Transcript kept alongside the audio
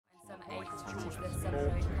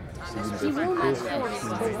Welcome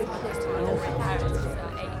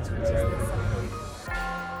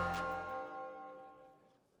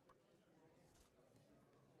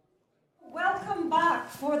back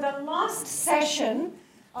for the last session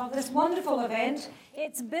of this wonderful event.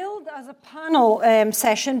 It's billed as a panel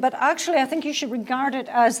session, but actually I think you should regard it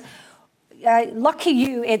as, lucky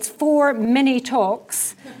you, it's 4 mini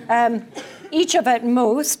talks, each of at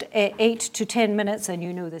most 8 to 10 minutes, and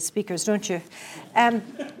you know the speakers, don't you?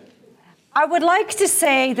 I would like to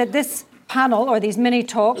say that this panel, or these mini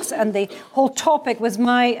talks, and the whole topic was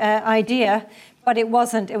my idea, but it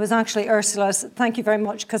wasn't. It was actually Ursula's. Thank you very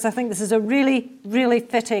much, because I think this is a really, really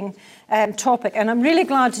fitting topic, and I'm really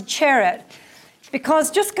glad to chair it,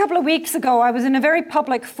 because just a couple of weeks ago, I was in a very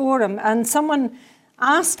public forum, and someone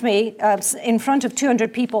asked me in front of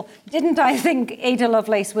 200 people, didn't I think Ada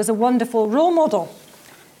Lovelace was a wonderful role model?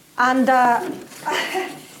 And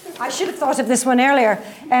I should have thought of this one earlier.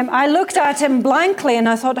 I looked at him blankly, and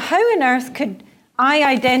I thought, how on earth could I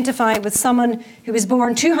identify with someone who was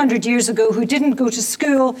born 200 years ago, who didn't go to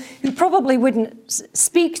school, who probably wouldn't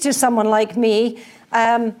speak to someone like me?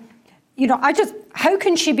 How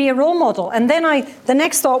can she be a role model? And then the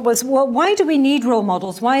next thought was, well, why do we need role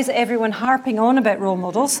models? Why is everyone harping on about role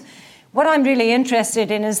models? What I'm really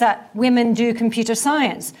interested in is that women do computer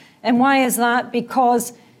science. And why is that?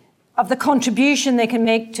 Because of the contribution they can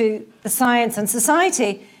make to the science and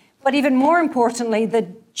society, but even more importantly, the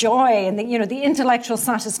joy and the intellectual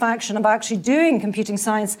satisfaction of actually doing computing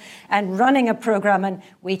science and running a program and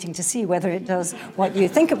waiting to see whether it does what you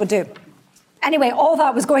think it would do. Anyway, all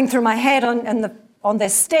that was going through my head on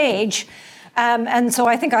this stage, and so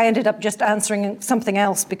I think I ended up just answering something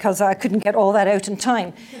else because I couldn't get all that out in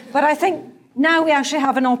time. But I think now we actually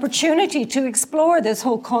have an opportunity to explore this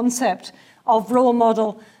whole concept of role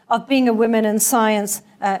model, of being a woman in science,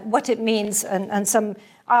 what it means, and some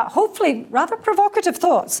hopefully rather provocative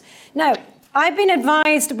thoughts. Now, I've been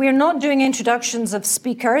advised we're not doing introductions of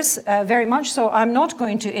speakers very much, so I'm not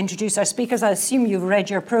going to introduce our speakers. I assume you've read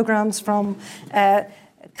your programs from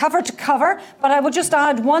cover to cover, but I will just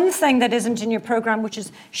add one thing that isn't in your program, which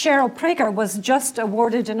is Cheryl Prager was just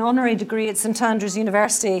awarded an honorary degree at St Andrews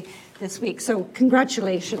University this week, so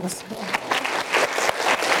congratulations.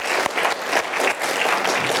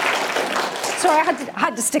 Sorry, I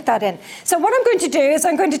had to stick that in. So what I'm going to do is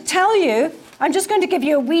I'm going to tell you, I'm just going to give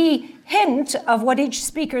you a wee hint of what each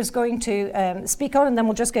speaker is going to speak on, and then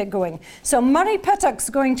we'll just get going. So Murray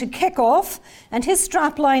Pittock's going to kick off, and his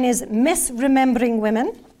strapline is Misremembering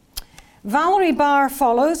Women. Valerie Barr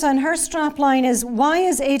follows, and her strapline is Why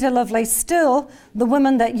is Ada Lovelace still the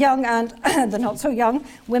woman that young and the not so young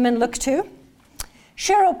women look to?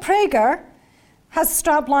 Cheryl Prager has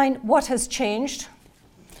strapline What has changed?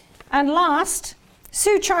 And last,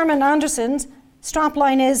 Sue Charman Anderson's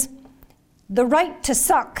strapline is The right to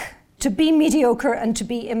suck, to be mediocre and to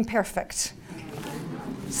be imperfect.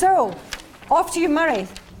 So, off to you, Murray.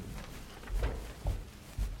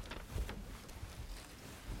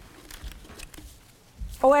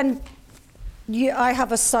 Oh, and I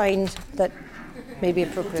have a sign that may be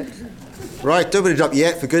appropriate. Right, don't put it up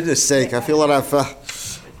yet, for goodness sake. I feel that I've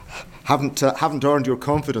haven't earned your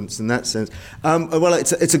confidence in that sense. Well,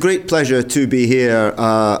 it's a great pleasure to be here,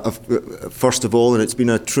 first of all, and it's been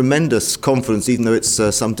a tremendous conference, even though it's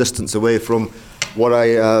some distance away from what I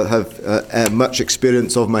have much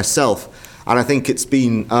experience of myself. And I think it's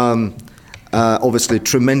been obviously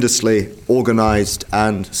tremendously organised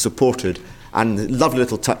and supported, and lovely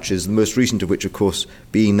little touches, the most recent of which, of course,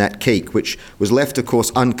 being that cake, which was left, of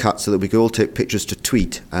course, uncut so that we could all take pictures to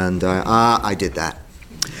tweet. And I did that.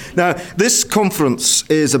 Now, this conference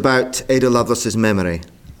is about Ada Lovelace's memory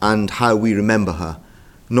and how we remember her,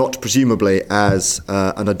 not presumably as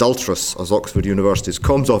an adulteress, as Oxford University's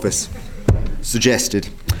Comms Office suggested.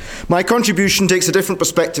 My contribution takes a different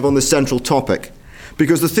perspective on this central topic,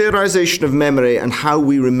 because the theorisation of memory and how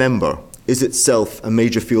we remember is itself a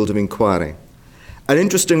major field of inquiry. And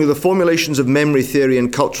interestingly, the formulations of memory theory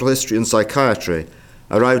in cultural history and psychiatry,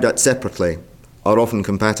 arrived at separately, are often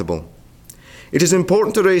compatible. It is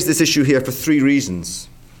important to raise this issue here for 3 reasons.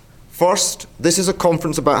 First, this is a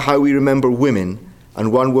conference about how we remember women,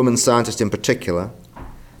 and one woman scientist in particular.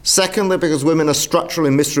 Secondly, because women are structurally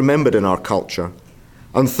misremembered in our culture.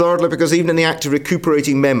 And thirdly, because even in the act of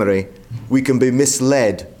recuperating memory, we can be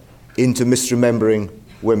misled into misremembering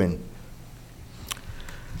women.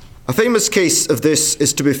 A famous case of this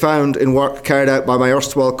is to be found in work carried out by my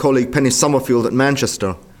erstwhile colleague Penny Summerfield at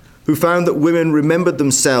Manchester, who found that women remembered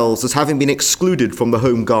themselves as having been excluded from the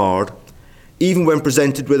Home Guard, even when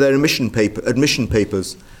presented with their admission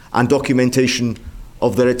papers and documentation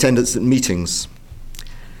of their attendance at meetings.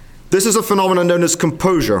 This is a phenomenon known as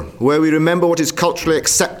composure, where we remember what is culturally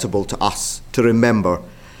acceptable to us to remember,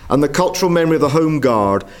 and the cultural memory of the Home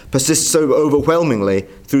Guard persists so overwhelmingly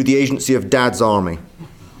through the agency of Dad's Army.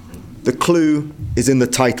 The clue is in the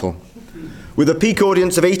title. With a peak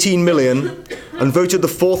audience of 18 million and voted the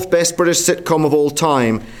 4th best British sitcom of all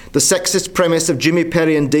time, the sexist premise of Jimmy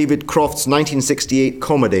Perry and David Croft's 1968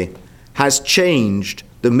 comedy has changed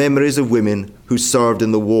the memories of women who served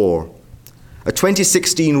in the war. A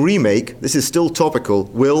 2016 remake, this is still topical,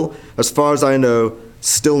 will, as far as I know,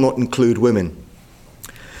 still not include women.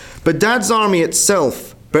 But Dad's Army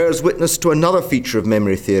itself bears witness to another feature of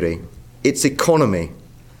memory theory, its economy.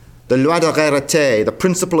 The loi de rareté, the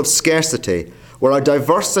principle of scarcity, where a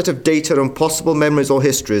diverse set of data and possible memories or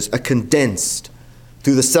histories are condensed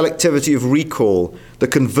through the selectivity of recall, the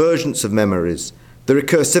convergence of memories, the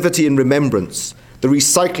recursivity in remembrance, the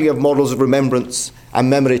recycling of models of remembrance and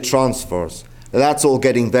memory transfers. Now, that's all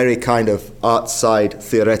getting very kind of outside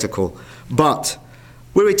theoretical. But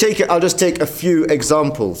where we take it, I'll just take a few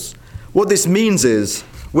examples. What this means is,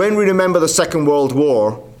 when we remember the Second World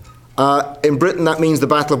War, in Britain that means the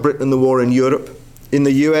Battle of Britain and the war in Europe. In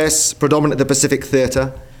the US, predominantly the Pacific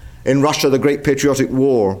Theatre. In Russia, the Great Patriotic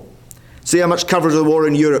War. See how much coverage of the war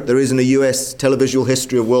in Europe there is in the US televisual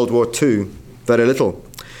history of World War II? Very little.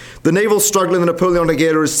 The naval struggle in the Napoleonic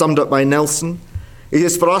era is summed up by Nelson. It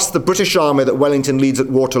is for us the British Army that Wellington leads at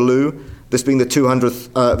Waterloo, this being the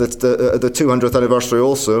 200th anniversary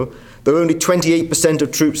also, though only 28%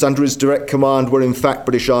 of troops under his direct command were in fact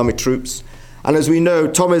British Army troops. And as we know,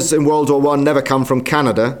 Tommies in World War I never come from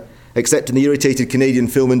Canada, except in the irritated Canadian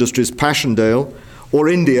film industry's Passchendaele, or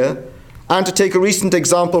India. And to take a recent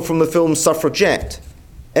example from the film Suffragette,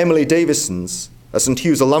 Emily Davison's, a St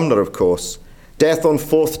Hugh's alumna of course, death on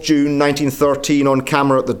 4th June 1913 on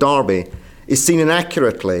camera at the Derby, is seen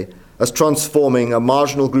inaccurately as transforming a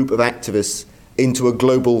marginal group of activists into a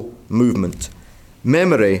global movement.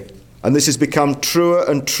 Memory, and this has become truer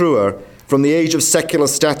and truer from the age of secular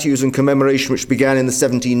statues and commemoration which began in the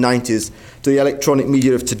 1790s to the electronic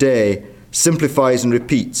media of today, simplifies and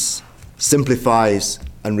repeats, simplifies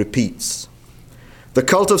and repeats. The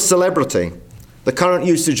cult of celebrity, the current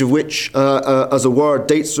usage of which as a word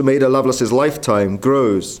dates from Ada Lovelace's lifetime,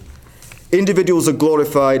 grows. Individuals are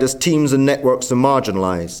glorified as teams and networks are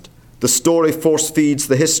marginalised. The story force feeds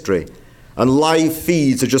the history, and live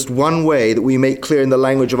feeds are just one way that we make clear in the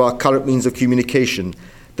language of our current means of communication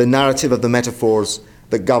the narrative of the metaphors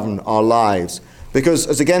that govern our lives. Because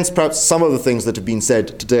as against perhaps some of the things that have been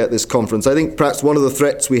said today at this conference, I think perhaps one of the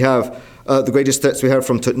threats we have, the greatest threats we have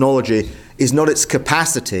from technology, is not its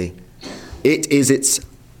capacity, it is its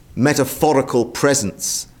metaphorical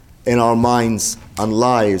presence in our minds and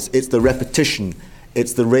lives. It's the repetition.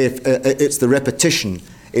 It's the repetition.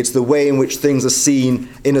 It's the way in which things are seen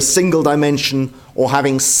in a single dimension or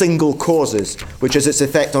having single causes, which has its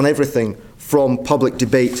effect on everything from public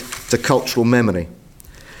debate to cultural memory.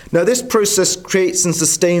 Now, this process creates and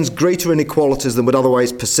sustains greater inequalities than would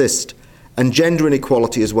otherwise persist, and gender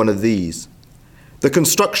inequality is one of these. The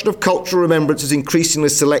construction of cultural remembrance is increasingly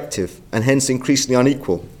selective and hence increasingly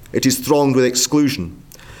unequal. It is thronged with exclusion.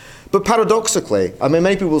 But paradoxically, I mean,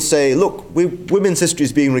 many people will say, look, women's history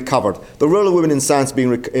is being recovered. The role of women in science is being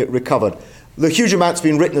recovered. The huge amounts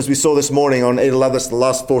being written, as we saw this morning on Ada Lovelace the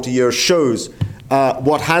last 40 years, shows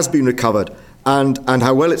what has been recovered and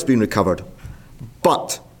how well it's been recovered.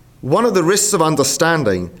 But one of the risks of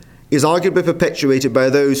understanding is arguably perpetuated by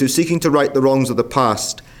those who, seeking to right the wrongs of the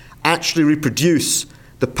past, actually reproduce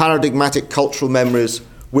the paradigmatic cultural memories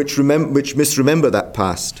which misremember that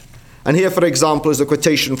past. And here, for example, is a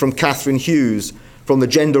quotation from Catherine Hughes from the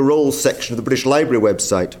Gender Roles section of the British Library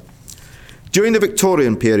website. During the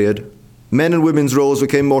Victorian period, men and women's roles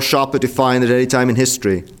became more sharply defined than at any time in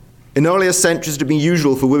history. In earlier centuries, it had been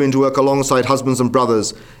usual for women to work alongside husbands and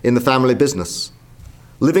brothers in the family business.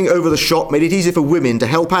 Living over the shop made it easy for women to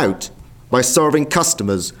help out by serving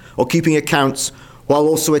customers or keeping accounts while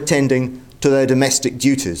also attending to their domestic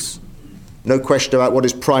duties. No question about what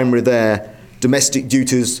is primary there. Domestic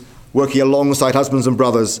duties, working alongside husbands and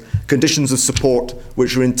brothers, conditions of support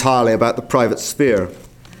which are entirely about the private sphere.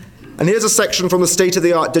 And here's a section from the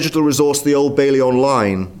state-of-the-art digital resource, the Old Bailey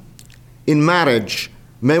Online. In marriage,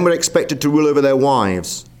 men were expected to rule over their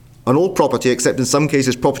wives, and all property, except in some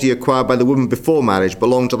cases property acquired by the woman before marriage,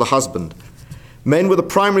 belonged to the husband. Men were the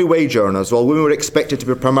primary wage earners, while women were expected to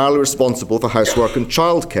be primarily responsible for housework and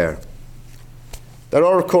childcare. There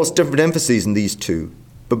are, of course, different emphases in these two,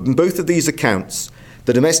 but in both of these accounts,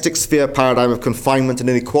 the domestic sphere paradigm of confinement and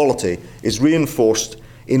inequality is reinforced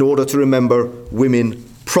in order to remember women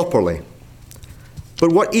properly.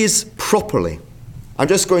 But what is properly? I'm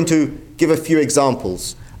just going to give a few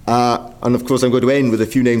examples. And of course, I'm going to end with a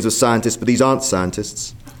few names of scientists, but these aren't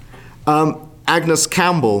scientists. Agnes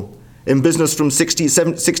Campbell, in business from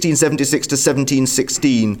 1676 to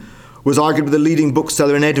 1716, was arguably the leading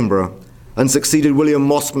bookseller in Edinburgh and succeeded William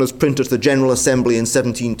Mossman as printer to the General Assembly in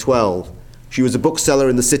 1712. She was a bookseller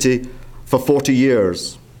in the city for 40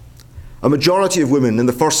 years. A majority of women in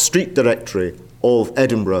the first street directory of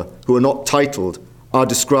Edinburgh who are not titled are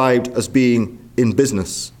described as being in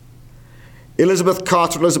business. Elizabeth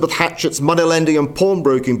Carter, Elizabeth Hatchett's moneylending and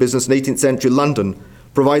pawnbroking business in 18th century London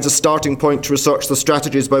provides a starting point to research the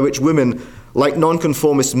strategies by which women, like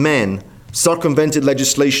nonconformist men, circumvented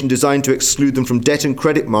legislation designed to exclude them from debt and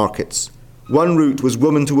credit markets. One route was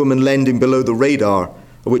woman-to-woman lending below the radar,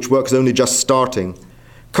 which work is only just starting.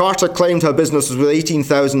 Carter claimed her business was worth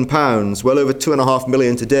 £18,000, well over £2.5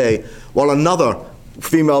 million today, while another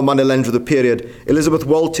female moneylender of the period, Elizabeth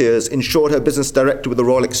Walters, insured her business directly with the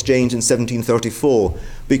Royal Exchange in 1734,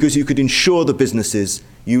 because you could insure the businesses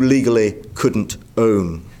you legally couldn't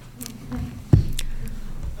own.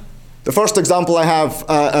 The first example I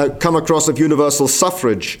have come across of universal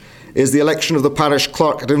suffrage is the election of the parish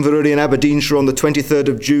clerk at Inverurie in Aberdeenshire on the 23rd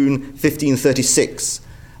of June 1536.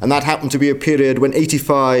 And that happened to be a period when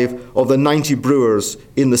 85 of the 90 brewers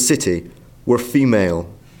in the city were female.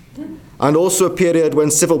 And also a period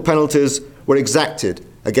when civil penalties were exacted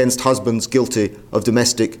against husbands guilty of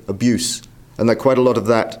domestic abuse. And there quite a lot of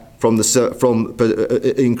that from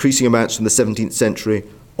increasing amounts from the 17th century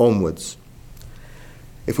onwards.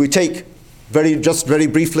 If we take very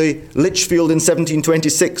briefly, Lichfield in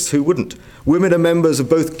 1726, who wouldn't? Women are members of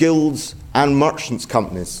both guilds and merchants'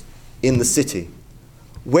 companies in the city.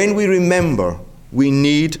 When we remember, we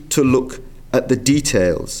need to look at the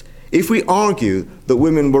details. If we argue that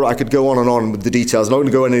women were, I could go on with the details, I'm not going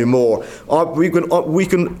to go on any more. We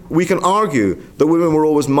can argue that women were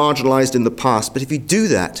always marginalised in the past, but if you do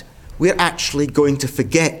that, we're actually going to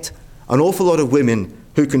forget an awful lot of women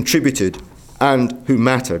who contributed and who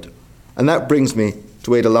mattered. And that brings me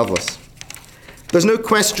to Ada Lovelace. There's no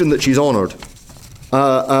question that she's honoured,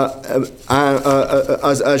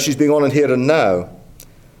 as she's being honoured here and now.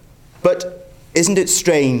 But isn't it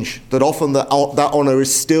strange that often that honour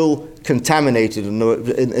is still contaminated,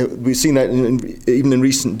 and we've seen that even in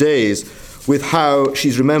recent days, with how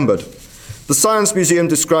she's remembered. The Science Museum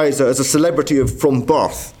describes her as a celebrity from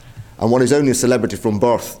birth, and one is only a celebrity from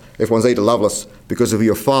birth if one's Ada Lovelace because of who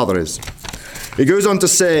your father is. He goes on to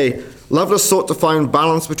say, Lovelace sought to find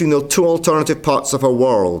balance between the two alternative parts of her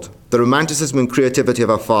world, the romanticism and creativity of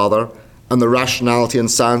her father and the rationality and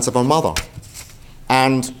science of her mother.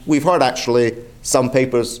 And we've heard actually some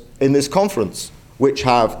papers in this conference which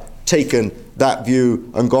have taken that view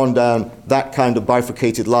and gone down that kind of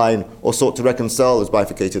bifurcated line or sought to reconcile those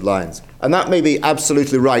bifurcated lines. And that may be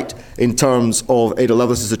absolutely right in terms of Ada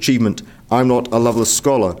Lovelace's achievement. I'm not a Lovelace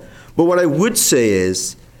scholar. But what I would say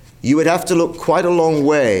is you would have to look quite a long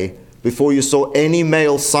way before you saw any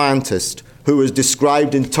male scientist who was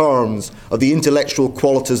described in terms of the intellectual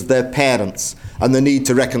qualities of their parents and the need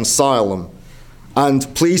to reconcile them. And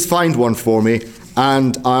please find one for me,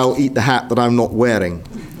 and I'll eat the hat that I'm not wearing.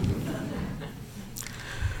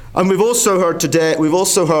 And we've also heard today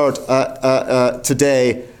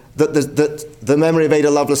that the memory of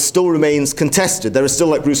Ada Lovelace still remains contested. There are still,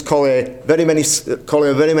 like Bruce Collier, very many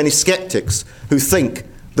skeptics who think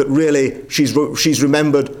that really she's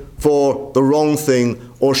remembered for the wrong thing,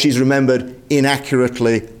 or she's remembered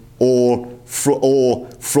inaccurately, or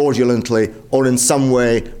fraudulently, or in some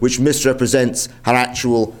way which misrepresents her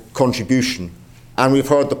actual contribution. And we've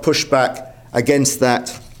heard the pushback against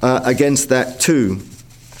that too.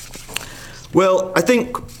 Well, I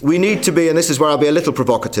think we need to be, and this is where I'll be a little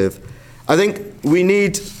provocative, I think we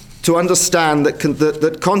need to understand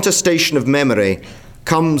that contestation of memory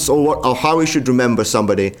comes, or how we should remember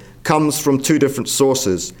somebody, comes from two different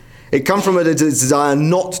sources. It comes from a desire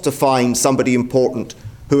not to find somebody important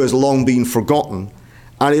who has long been forgotten,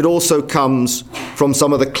 and it also comes from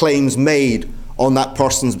some of the claims made on that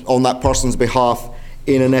person's behalf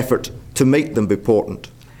in an effort to make them important.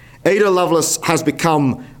 Ada Lovelace has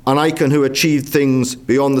become an icon who achieved things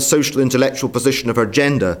beyond the social intellectual position of her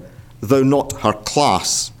gender, though not her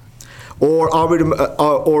class. Or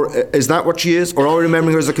is that what she is? Or are we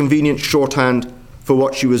remembering her as a convenient shorthand for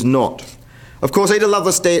what she was not? Of course, Ada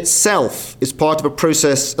Lovelace Day itself is part of a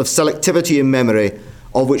process of selectivity in memory,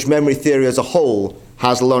 of which memory theory as a whole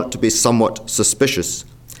has learnt to be somewhat suspicious.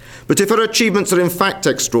 But if her achievements are in fact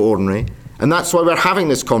extraordinary, and that's why we're having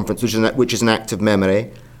this conference, which is an act of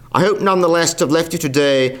memory, I hope nonetheless to have left you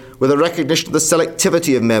today with a recognition of the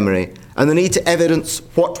selectivity of memory and the need to evidence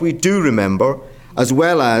what we do remember as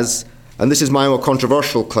well as, and this is my more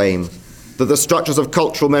controversial claim, that the structures of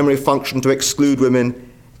cultural memory function to exclude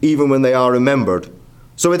women even when they are remembered.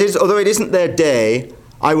 So it is, although it isn't their day,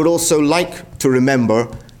 I would also like to remember,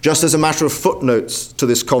 just as a matter of footnotes to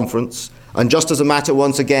this conference, and just as a matter,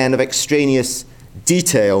 once again, of extraneous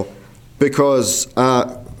detail, because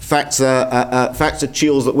facts are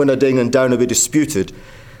chiels that win a ding and down a be disputed.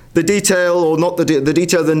 The detail, or not the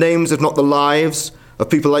detail of the names, if not the lives, of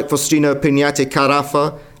people like Faustina Pignati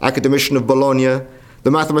Carafa, academician of Bologna,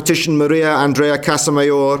 the mathematician Maria Andrea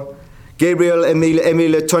Casamayor, Gabriel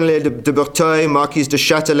Émile Tonnelet de Berteuil, Marquise de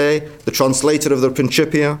Châtelet, the translator of the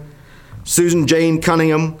Principia, Susan Jane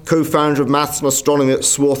Cunningham, co-founder of Maths and Astronomy at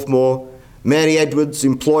Swarthmore, Mary Edwards,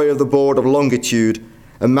 employee of the board of Longitude,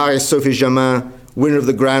 and Marie-Sophie Germain, winner of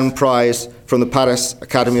the grand prize from the Paris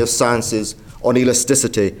Academy of Sciences on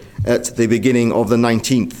elasticity at the beginning of the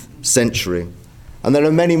 19th century. And there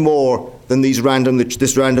are many more than this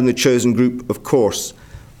randomly chosen group, of course.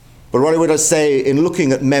 But what I would say in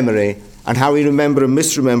looking at memory and how we remember and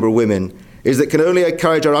misremember women is that it can only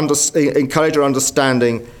encourage our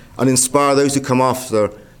understanding and inspire those who come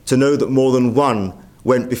after to know that more than one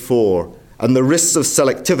went before. And the risks of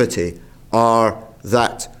selectivity are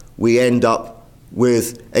that we end up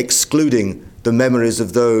with excluding the memories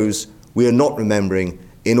of those we are not remembering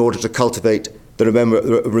in order to cultivate the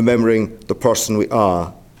remembering the person we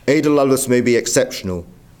are. Ada Lovelace may be exceptional,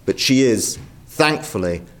 but she is,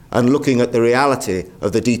 thankfully, and looking at the reality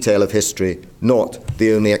of the detail of history, not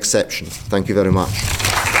the only exception. Thank you very much.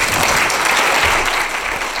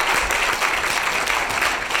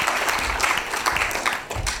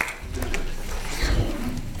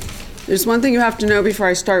 There's one thing you have to know before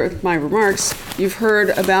I start with my remarks. You've heard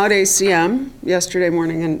about ACM yesterday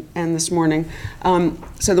morning and this morning.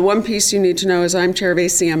 So the one piece you need to know is I'm chair of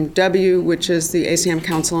ACMW, which is the ACM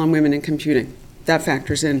Council on Women in Computing. That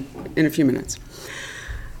factors in a few minutes.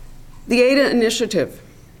 The ADA Initiative,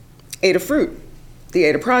 ADA Fruit, the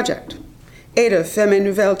ADA Project, ADA Femmes et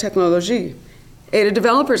Nouvelles Technologies, ADA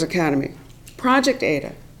Developers Academy, Project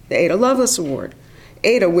ADA, the Ada Lovelace Award,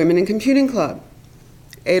 ADA Women in Computing Club,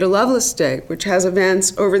 Ada Lovelace Day, which has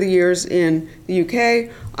events over the years in the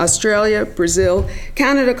UK, Australia, Brazil,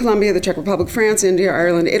 Canada, Colombia, the Czech Republic, France, India,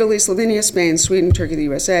 Ireland, Italy, Slovenia, Spain, Sweden, Turkey, the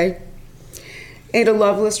USA. Ada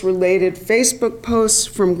Lovelace related Facebook posts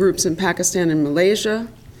from groups in Pakistan and Malaysia.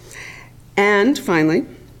 And finally,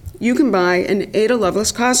 you can buy an Ada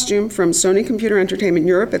Lovelace costume from Sony Computer Entertainment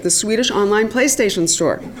Europe at the Swedish online PlayStation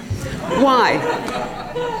store. Why?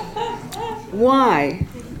 Why?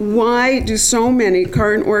 Why do so many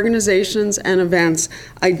current organizations and events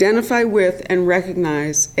identify with and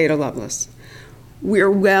recognize Ada Lovelace? We are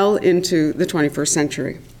well into the 21st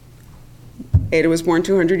century. Ada was born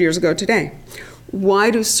 200 years ago today. Why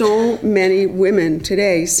do so many women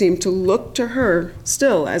today seem to look to her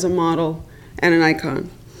still as a model and an icon?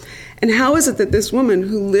 And how is it that this woman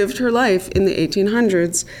who lived her life in the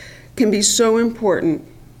 1800s can be so important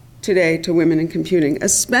today to women in computing,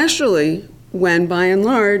 especially when, by and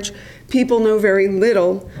large, people know very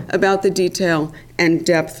little about the detail and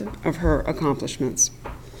depth of her accomplishments?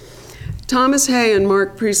 Thomas Hay and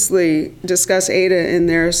Mark Priestley discuss Ada in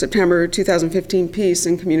their September 2015 piece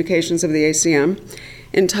in Communications of the ACM,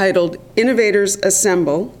 entitled Innovators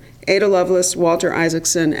Assemble, Ada Lovelace, Walter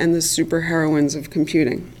Isaacson, and the Superheroines of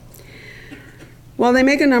Computing. While they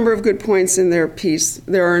make a number of good points in their piece,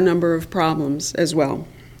 there are a number of problems as well.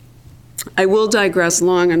 I will digress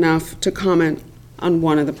long enough to comment on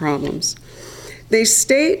one of the problems. They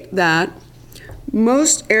state that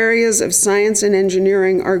most areas of science and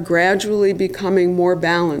engineering are gradually becoming more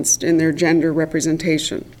balanced in their gender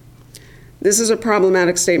representation. This is a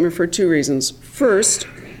problematic statement for two reasons. First,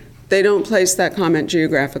 they don't place that comment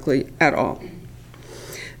geographically at all.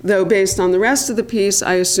 Though based on the rest of the piece,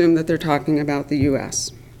 I assume that they're talking about the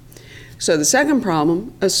US. So the second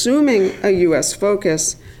problem, assuming a US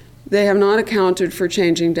focus, they have not accounted for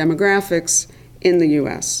changing demographics in the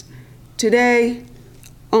US. Today,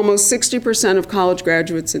 almost 60% of college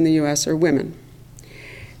graduates in the US are women.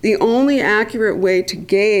 The only accurate way to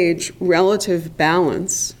gauge relative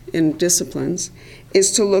balance in disciplines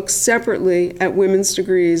is to look separately at women's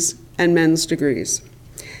degrees and men's degrees.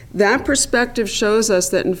 That perspective shows us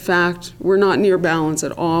that, in fact, we're not near balance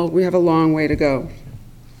at all. We have a long way to go.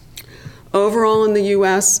 Overall in the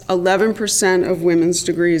US, 11% of women's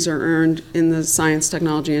degrees are earned in the science,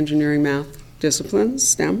 technology, engineering, math disciplines,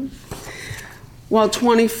 STEM, while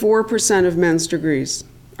 24% of men's degrees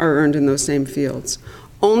are earned in those same fields.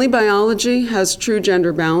 Only biology has true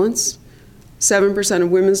gender balance. 7%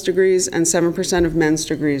 of women's degrees and 7% of men's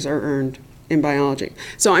degrees are earned in biology.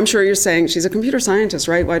 So I'm sure you're saying, she's a computer scientist,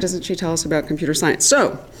 right? Why doesn't she tell us about computer science?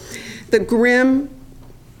 So the grim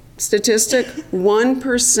statistic,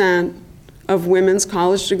 1% of women's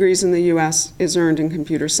college degrees in the US is earned in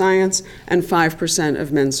computer science, and 5%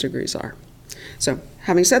 of men's degrees are. So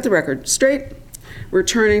having set the record straight,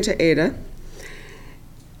 returning to Ada,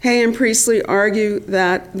 Hay and Priestley argue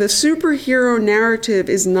that the superhero narrative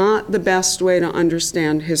is not the best way to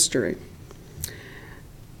understand history.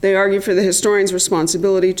 They argue for the historian's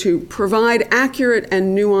responsibility to provide accurate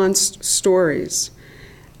and nuanced stories.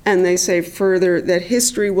 And they say further that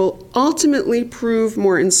history will ultimately prove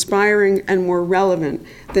more inspiring and more relevant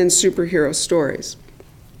than superhero stories.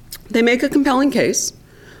 They make a compelling case,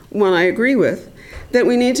 one I agree with, that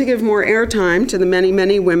we need to give more airtime to the many,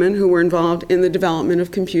 many women who were involved in the development of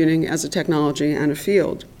computing as a technology and a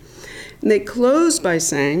field. And they close by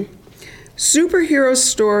saying, superhero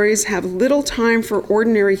stories have little time for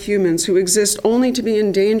ordinary humans who exist only to be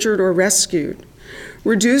endangered or rescued.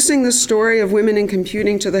 Reducing the story of women in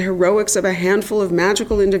computing to the heroics of a handful of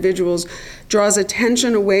magical individuals draws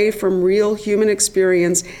attention away from real human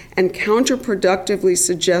experience and counterproductively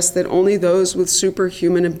suggests that only those with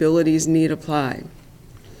superhuman abilities need apply.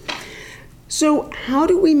 So how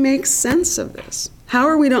do we make sense of this? How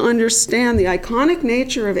are we to understand the iconic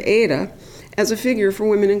nature of Ada as a figure for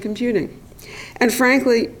women in computing? And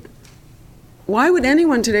frankly, why would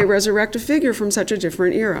anyone today resurrect a figure from such a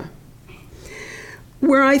different era?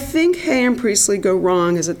 Where I think Hay and Priestley go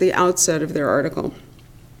wrong is at the outset of their article,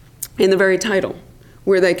 in the very title,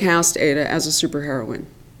 where they cast Ada as a superheroine.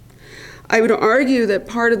 I would argue that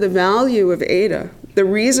part of the value of Ada, the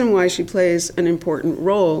reason why she plays an important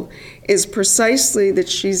role, is precisely that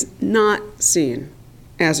she's not seen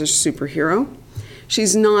as a superhero.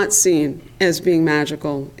 She's not seen as being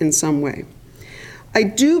magical in some way. I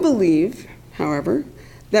do believe, however,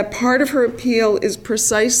 that part of her appeal is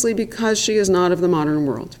precisely because she is not of the modern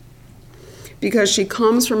world, because she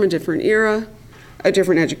comes from a different era, a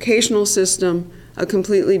different educational system, a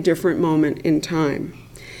completely different moment in time.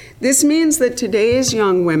 This means that today's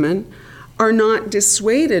young women are not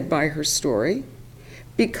dissuaded by her story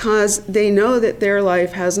because they know that their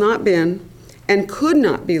life has not been and could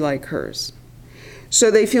not be like hers. So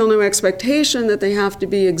they feel no expectation that they have to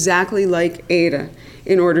be exactly like Ada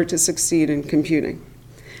in order to succeed in computing.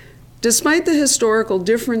 Despite the historical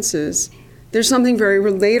differences, there's something very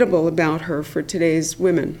relatable about her for today's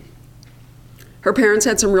women. Her parents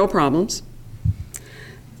had some real problems.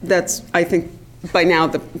 That's, I think, by now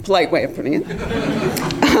the polite way of putting it.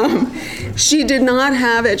 She did not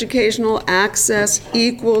have educational access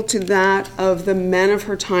equal to that of the men of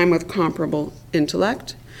her time with comparable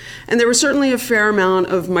intellect. And there was certainly a fair amount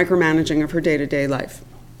of micromanaging of her day-to-day life,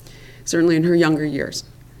 certainly in her younger years.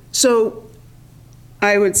 So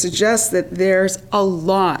I would suggest that there's a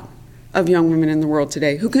lot of young women in the world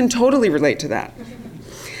today who can totally relate to that.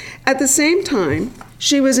 At the same time,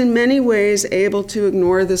 she was in many ways able to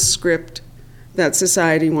ignore the script that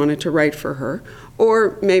society wanted to write for her,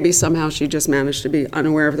 or maybe somehow she just managed to be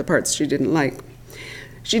unaware of the parts she didn't like.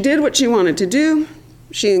 She did what she wanted to do.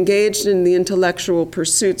 She engaged in the intellectual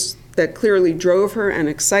pursuits that clearly drove her and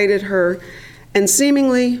excited her, and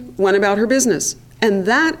seemingly went about her business. And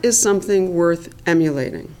that is something worth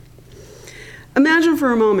emulating. Imagine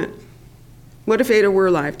for a moment, what if Ada were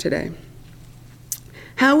alive today?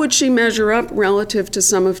 How would she measure up relative to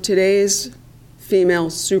some of today's female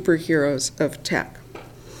superheroes of tech?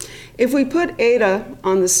 If we put Ada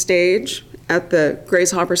on the stage at the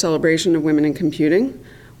Grace Hopper Celebration of Women in Computing,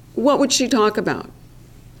 what would she talk about?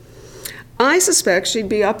 I suspect she'd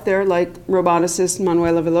be up there like roboticist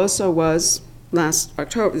Manuela Veloso was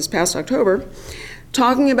this past October,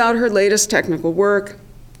 talking about her latest technical work,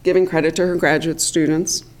 giving credit to her graduate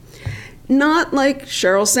students. Not like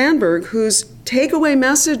Sheryl Sandberg, whose takeaway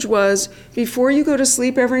message was, before you go to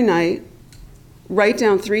sleep every night, write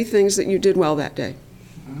down 3 things that you did well that day.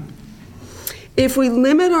 If we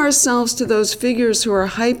limit ourselves to those figures who are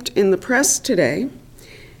hyped in the press today,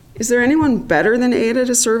 is there anyone better than Ada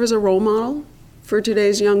to serve as a role model for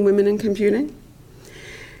today's young women in computing?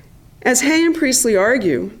 As Hay and Priestley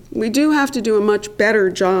argue, we do have to do a much better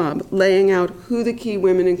job laying out who the key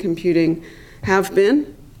women in computing have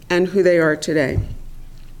been and who they are today.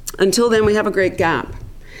 Until then, we have a great gap,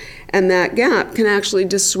 and that gap can actually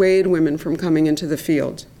dissuade women from coming into the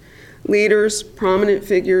field. Leaders, prominent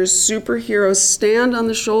figures, superheroes stand on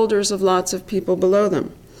the shoulders of lots of people below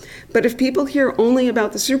them. But if people hear only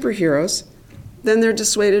about the superheroes, then they're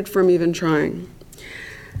dissuaded from even trying.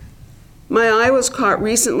 My eye was caught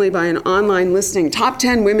recently by an online listing, top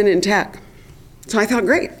 10 women in tech. So I thought,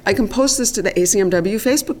 great, I can post this to the ACMW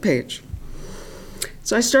Facebook page.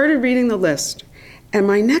 So I started reading the list, and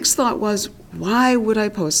my next thought was, why would I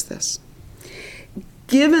post this?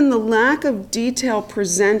 Given the lack of detail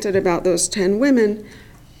presented about those 10 women,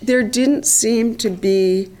 there didn't seem to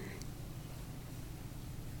be,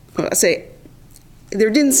 there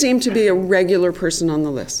didn't seem to be a regular person on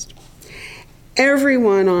the list.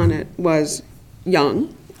 Everyone on it was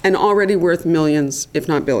young and already worth millions, if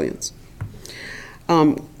not billions.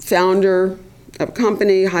 Founder of a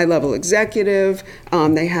company, high-level executive.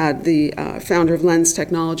 They had the founder of Lens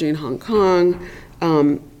Technology in Hong Kong,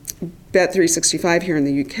 Bet365 here in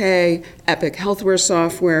the UK, Epic Healthware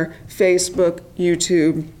Software, Facebook,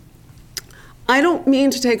 YouTube. I don't mean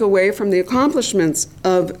to take away from the accomplishments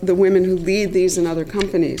of the women who lead these and other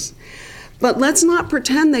companies, but let's not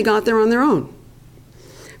pretend they got there on their own.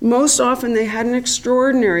 Most often they had an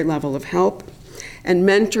extraordinary level of help and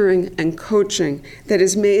mentoring and coaching that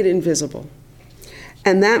is made invisible.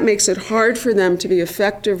 And that makes it hard for them to be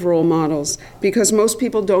effective role models because most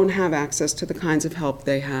people don't have access to the kinds of help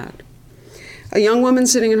they had. A young woman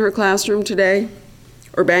sitting in her classroom today,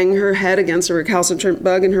 or banging her head against a recalcitrant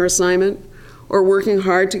bug in her assignment, or working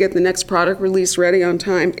hard to get the next product release ready on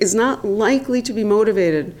time, is not likely to be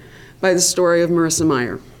motivated by the story of Marissa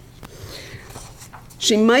Mayer.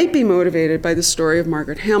 She might be motivated by the story of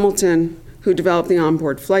Margaret Hamilton, who developed the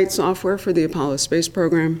onboard flight software for the Apollo space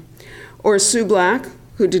program, or Sue Black,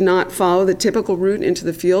 who did not follow the typical route into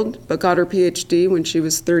the field, but got her PhD when she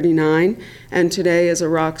was 39, and today is a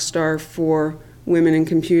rock star for women in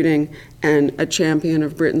computing and a champion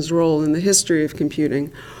of Britain's role in the history of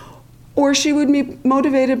computing. Or she would be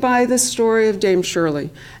motivated by the story of Dame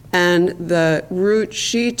Shirley and the route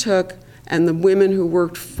she took and the women who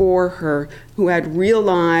worked for her, who had real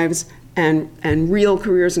lives and real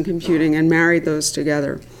careers in computing and married those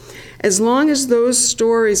together. As long as those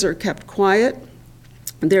stories are kept quiet,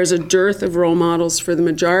 there's a dearth of role models for the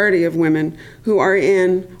majority of women who are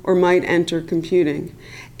in or might enter computing.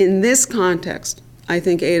 In this context, I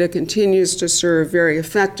think Ada continues to serve very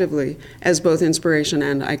effectively as both inspiration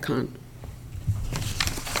and icon.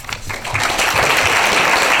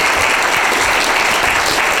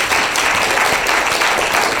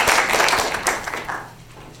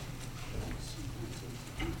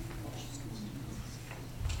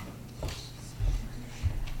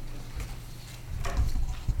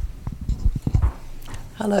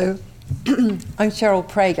 Hello, I'm Cheryl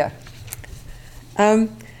Prager.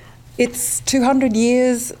 It's 200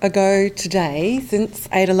 years ago today since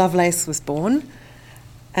Ada Lovelace was born,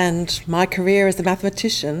 and my career as a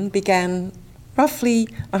mathematician began roughly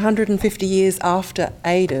 150 years after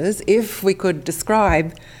Ada's, if we could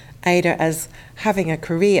describe Ada as having a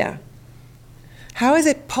career. How is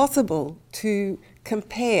it possible to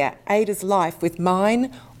compare Ada's life with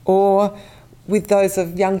mine or with those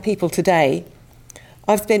of young people today?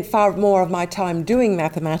 I've spent far more of my time doing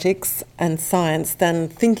mathematics and science than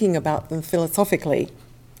thinking about them philosophically.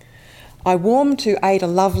 I warm to Ada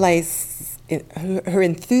Lovelace, her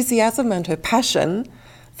enthusiasm and her passion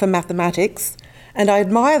for mathematics, and I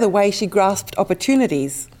admire the way she grasped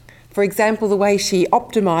opportunities. For example, the way she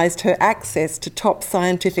optimised her access to top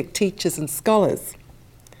scientific teachers and scholars.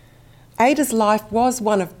 Ada's life was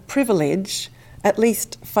one of privilege, at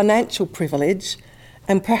least financial privilege,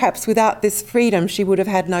 and perhaps without this freedom she would have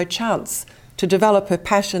had no chance to develop her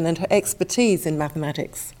passion and her expertise in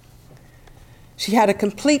mathematics. She had a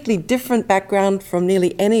completely different background from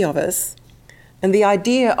nearly any of us, and the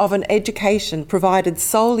idea of an education provided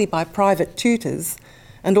solely by private tutors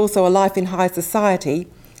and also a life in high society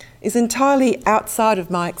is entirely outside of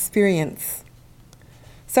my experience.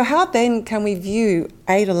 So how then can we view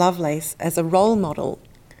Ada Lovelace as a role model?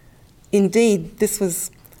 Indeed, this was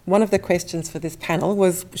one of the questions for this panel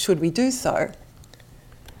was, should we do so?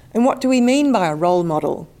 And what do we mean by a role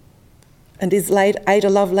model? And is Ada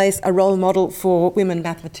Lovelace a role model for women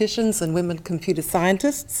mathematicians and women computer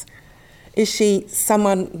scientists? Is she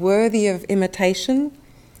someone worthy of imitation,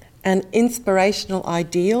 an inspirational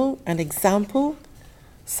ideal, an example,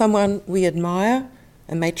 someone we admire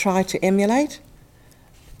and may try to emulate?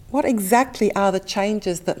 What exactly are the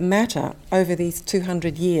changes that matter over these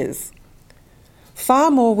 200 years?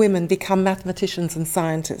 Far more women become mathematicians and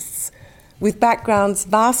scientists, with backgrounds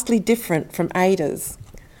vastly different from Ada's.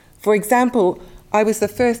 For example, I was the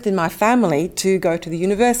first in my family to go to the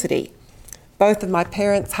university. Both of my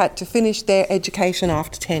parents had to finish their education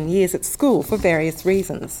after 10 years at school for various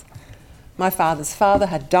reasons. My father's father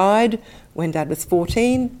had died when Dad was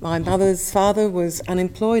 14. My mother's father was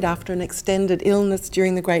unemployed after an extended illness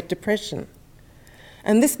during the Great Depression.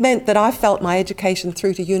 And this meant that I felt my education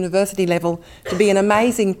through to university level to be an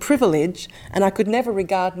amazing privilege, and I could never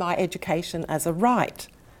regard my education as a right.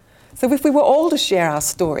 So if we were all to share our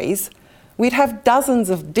stories, we'd have dozens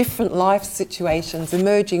of different life situations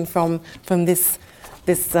emerging from this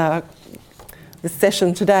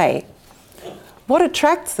session today. What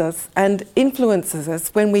attracts us and influences us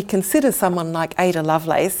when we consider someone like Ada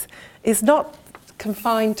Lovelace is not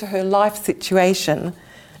confined to her life situation,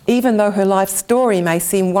 even though her life story may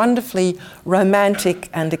seem wonderfully romantic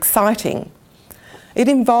and exciting. It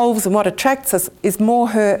involves, and what attracts us is more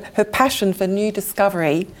her passion for new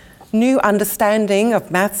discovery, new understanding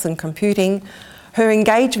of maths and computing, her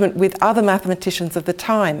engagement with other mathematicians of the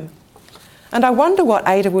time. And I wonder what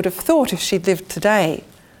Ada would have thought if she'd lived today,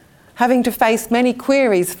 having to face many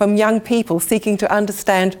queries from young people seeking to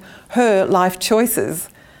understand her life choices,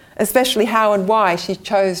 especially how and why she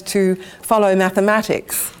chose to follow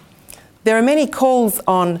mathematics. There are many calls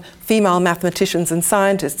on female mathematicians and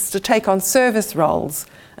scientists to take on service roles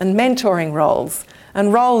and mentoring roles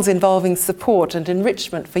and roles involving support and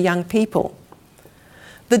enrichment for young people.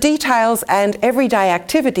 The details and everyday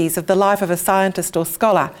activities of the life of a scientist or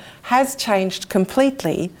scholar has changed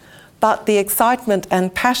completely, but the excitement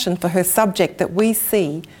and passion for her subject that we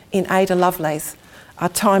see in Ada Lovelace are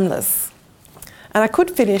timeless. And I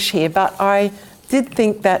could finish here, but I did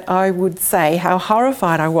think that I would say how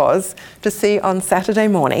horrified I was to see on Saturday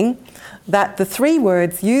morning that the 3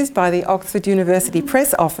 words used by the Oxford University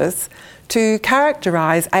Press Office to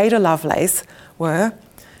characterise Ada Lovelace were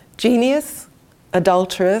genius,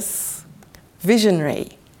 adulteress,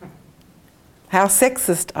 visionary. How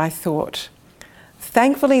sexist, I thought.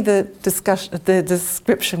 Thankfully, the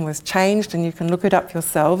description was changed, and you can look it up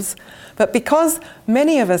yourselves. But because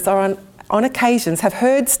many of us are on occasions have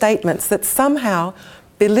heard statements that somehow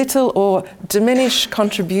belittle or diminish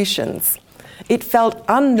contributions, it felt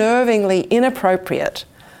unnervingly inappropriate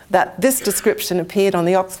that this description appeared on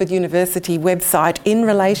the Oxford University website in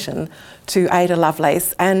relation to Ada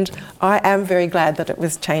Lovelace, and I am very glad that it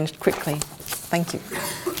was changed quickly. Thank you.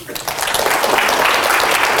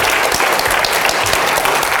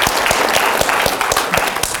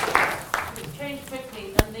 Changed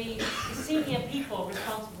quickly, and the senior people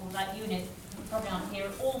responsible for that unit, probably aren't here,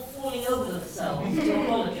 are all falling over themselves to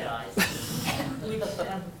apologise.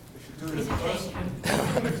 With hesitation.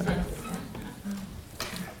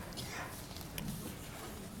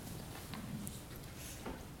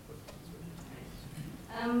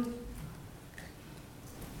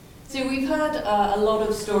 So we've heard a lot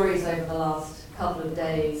of stories over the last couple of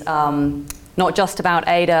days, not just about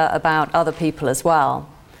Ada, about other people as well.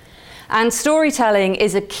 And storytelling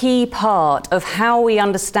is a key part of how we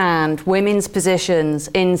understand women's positions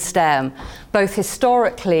in STEM, both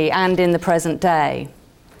historically and in the present day.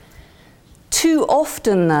 Too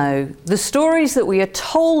often, though, the stories that we are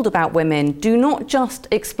told about women do not just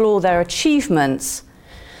explore their achievements,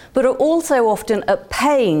 but are also often at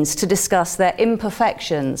pains to discuss their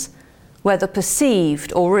imperfections, whether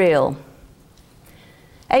perceived or real.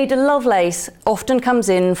 Ada Lovelace often comes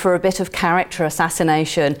in for a bit of character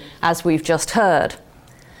assassination, as we've just heard.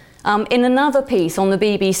 In another piece on the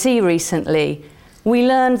BBC recently, we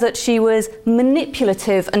learned that she was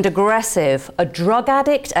manipulative and aggressive, a drug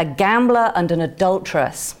addict, a gambler, and an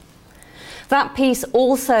adulteress. That piece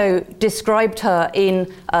also described her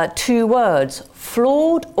in 2 words,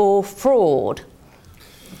 flawed or fraud.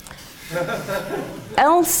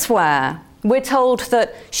 Elsewhere, we're told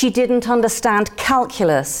that she didn't understand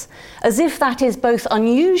calculus, as if that is both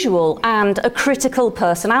unusual and a critical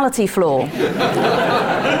personality flaw.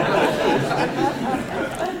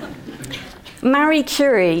 Marie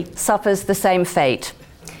Curie suffers the same fate.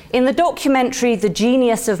 In the documentary The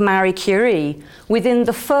Genius of Marie Curie, within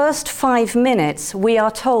the first 5 minutes, we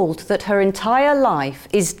are told that her entire life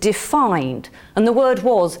is defined, and the word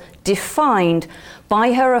was defined,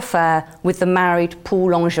 by her affair with the married Paul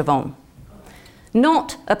Langevin.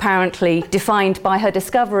 Not, apparently, defined by her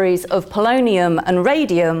discoveries of polonium and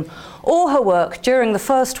radium, or her work during the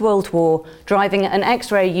First World War driving an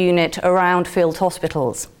X-ray unit around field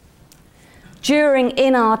hospitals. During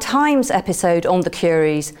In Our Times episode on the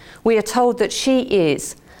Curies, we are told that she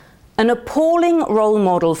is an appalling role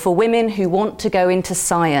model for women who want to go into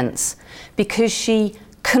science, because she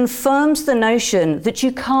confirms the notion that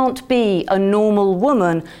you can't be a normal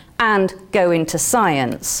woman and go into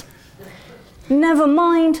science. Never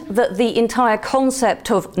mind that the entire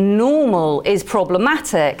concept of normal is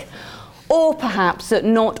problematic, or perhaps that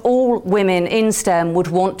not all women in STEM would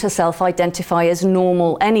want to self-identify as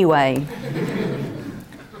normal anyway.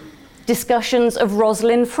 Discussions of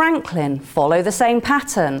Rosalind Franklin follow the same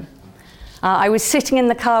pattern. I was sitting in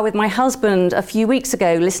the car with my husband a few weeks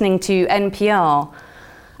ago listening to NPR,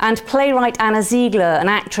 and playwright Anna Ziegler and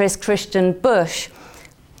actress Kristen Bush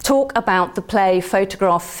talk about the play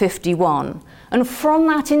Photograph 51. And from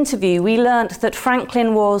that interview, we learnt that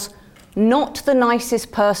Franklin was not the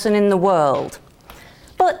nicest person in the world.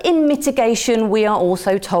 But in mitigation, we are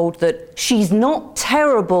also told that she's not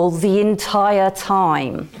terrible the entire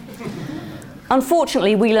time.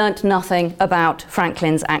 Unfortunately, we learnt nothing about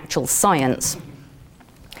Franklin's actual science.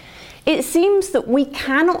 It seems that we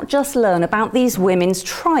cannot just learn about these women's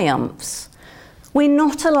triumphs. We're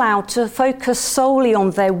not allowed to focus solely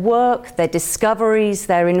on their work, their discoveries,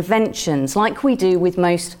 their inventions, like we do with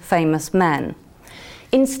most famous men.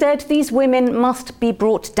 Instead, these women must be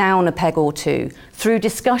brought down a peg or two through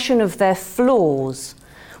discussion of their flaws,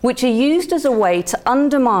 which are used as a way to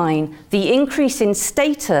undermine the increase in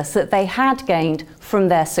status that they had gained from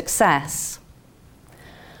their success.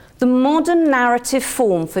 The modern narrative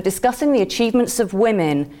form for discussing the achievements of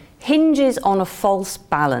women hinges on a false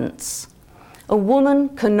balance. A woman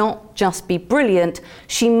cannot just be brilliant,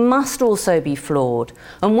 she must also be flawed,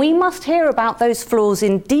 and we must hear about those flaws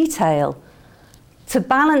in detail to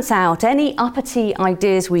balance out any uppity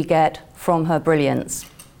ideas we get from her brilliance.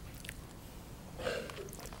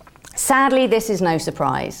 Sadly, this is no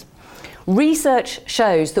surprise. Research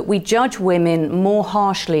shows that we judge women more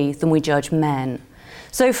harshly than we judge men.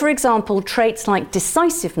 So, for example, traits like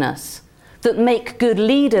decisiveness that make good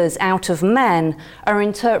leaders out of men are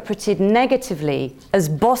interpreted negatively as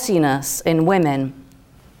bossiness in women.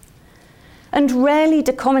 And rarely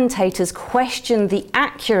do commentators question the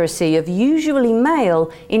accuracy of usually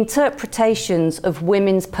male interpretations of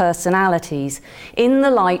women's personalities in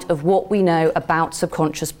the light of what we know about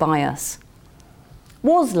subconscious bias.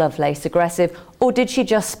 Was Lovelace aggressive, or did she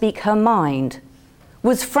just speak her mind?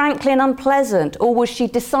 Was Franklin unpleasant, or was she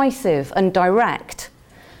decisive and direct?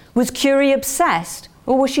 Was Curie obsessed,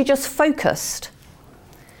 or was she just focused?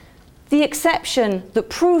 The exception that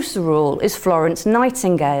proves the rule is Florence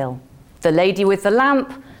Nightingale, the lady with the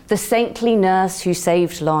lamp, the saintly nurse who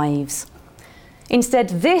saved lives. Instead,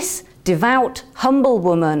 this devout, humble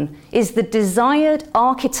woman is the desired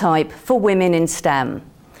archetype for women in STEM.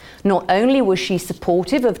 Not only was she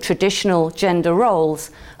supportive of traditional gender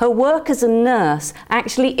roles, her work as a nurse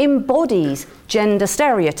actually embodies gender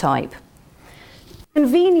stereotype.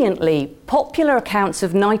 Conveniently, popular accounts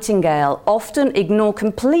of Nightingale often ignore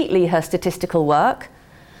completely her statistical work,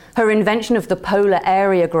 her invention of the polar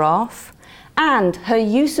area graph, and her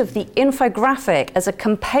use of the infographic as a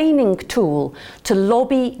campaigning tool to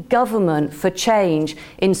lobby government for change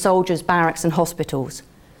in soldiers' barracks and hospitals,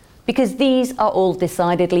 because these are all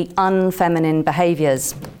decidedly unfeminine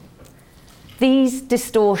behaviours. These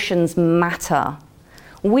distortions matter.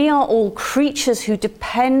 We are all creatures who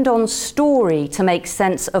depend on story to make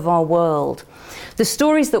sense of our world. The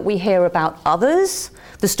stories that we hear about others,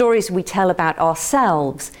 the stories we tell about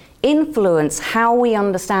ourselves, influence how we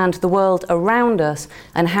understand the world around us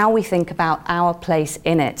and how we think about our place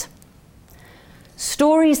in it.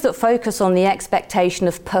 Stories that focus on the expectation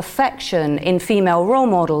of perfection in female role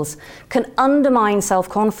models can undermine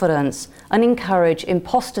self-confidence and encourage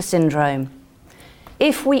imposter syndrome.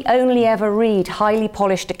 If we only ever read highly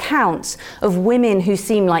polished accounts of women who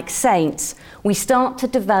seem like saints, we start to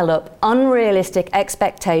develop unrealistic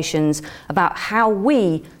expectations about how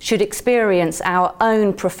we should experience our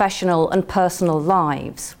own professional and personal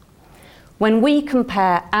lives. When we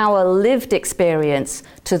compare our lived experience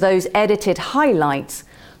to those edited highlights,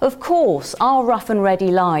 of course, our rough and ready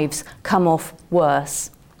lives come off worse.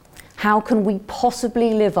 How can we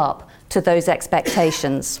possibly live up to those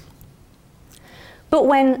expectations? But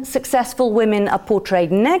when successful women are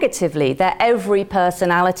portrayed negatively, their every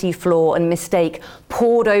personality flaw and mistake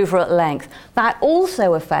poured over at length, that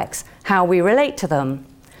also affects how we relate to them.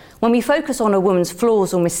 When we focus on a woman's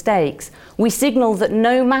flaws or mistakes, we signal that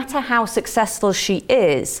no matter how successful she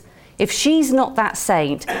is, if she's not that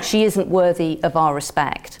saint, she isn't worthy of our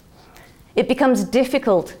respect. It becomes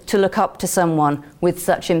difficult to look up to someone with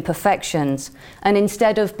such imperfections, and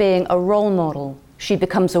instead of being a role model, she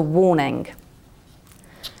becomes a warning.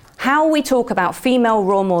 How we talk about female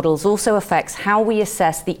role models also affects how we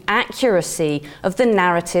assess the accuracy of the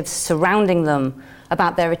narratives surrounding them,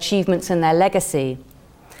 about their achievements and their legacy.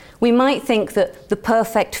 We might think that the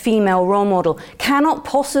perfect female role model cannot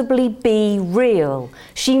possibly be real.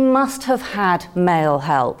 She must have had male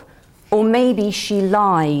help, or maybe she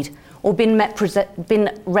lied, or been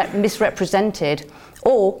misrepresented,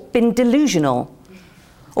 or been delusional.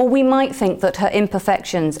 Or we might think that her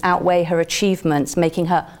imperfections outweigh her achievements, making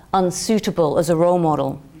her unsuitable as a role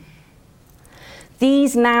model.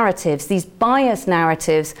 These narratives, these biased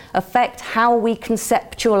narratives, affect how we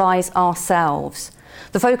conceptualize ourselves.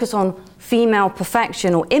 The focus on female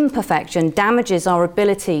perfection or imperfection damages our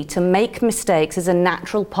ability to make mistakes as a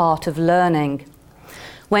natural part of learning.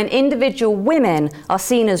 When individual women are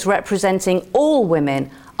seen as representing all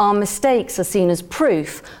women, our mistakes are seen as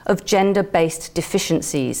proof of gender-based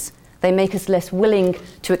deficiencies. They make us less willing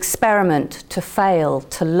to experiment, to fail,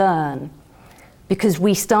 to learn, because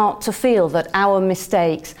we start to feel that our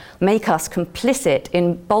mistakes make us complicit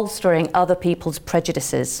in bolstering other people's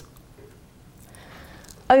prejudices.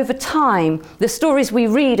 Over time, the stories we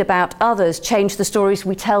read about others change the stories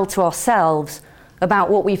we tell to ourselves about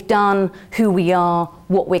what we've done, who we are,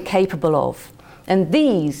 what we're capable of. And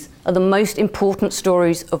these are the most important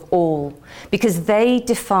stories of all, because they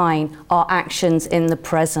define our actions in the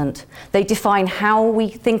present. They define how we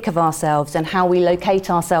think of ourselves and how we locate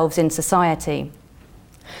ourselves in society.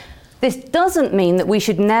 This doesn't mean that we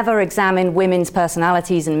should never examine women's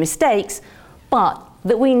personalities and mistakes, but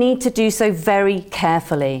that we need to do so very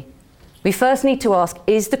carefully. We first need to ask,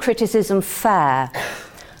 is the criticism fair?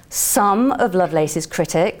 Some of Lovelace's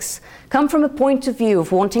critics come from a point of view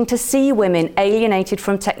of wanting to see women alienated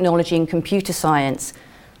from technology and computer science,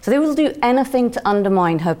 so they will do anything to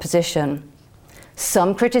undermine her position.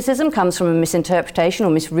 Some criticism comes from a misinterpretation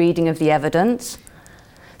or misreading of the evidence.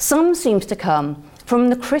 Some seems to come from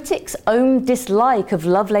the critics' own dislike of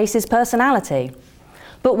Lovelace's personality.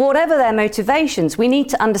 But whatever their motivations, we need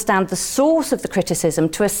to understand the source of the criticism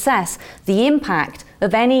to assess the impact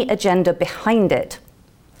of any agenda behind it.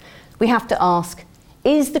 We have to ask,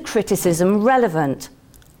 is the criticism relevant?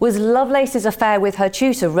 Was Lovelace's affair with her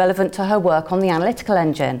tutor relevant to her work on the analytical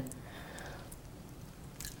engine?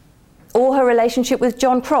 Or her relationship with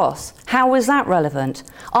John Cross? How was that relevant?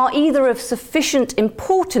 Are either of sufficient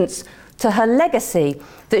importance to her legacy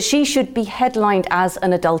that she should be headlined as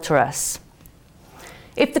an adulteress?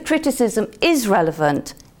 If the criticism is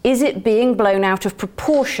relevant, is it being blown out of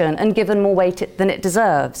proportion and given more weight than it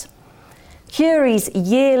deserves? Curie's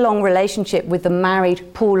year-long relationship with the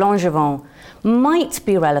married Paul Langevin might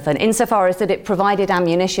be relevant insofar as that it provided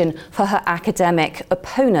ammunition for her academic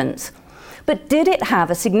opponents. But did it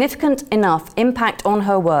have a significant enough impact on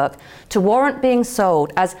her work to warrant being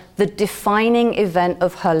sold as the defining event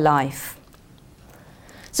of her life?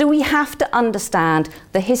 So we have to understand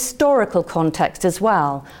the historical context as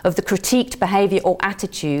well of the critiqued behaviour or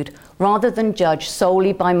attitude rather than judge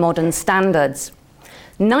solely by modern standards.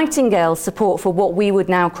 Nightingale's support for what we would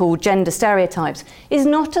now call gender stereotypes is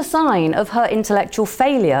not a sign of her intellectual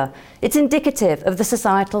failure. It's indicative of the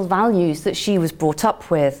societal values that she was brought up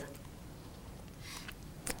with.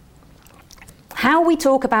 How we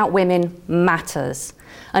talk about women matters,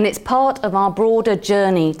 and it's part of our broader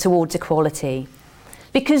journey towards equality.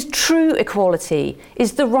 Because true equality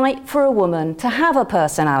is the right for a woman to have a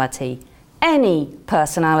personality, any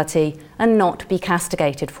personality, and not be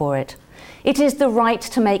castigated for it. It is the right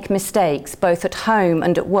to make mistakes, both at home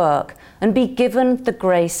and at work, and be given the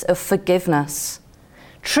grace of forgiveness.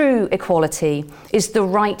 True equality is the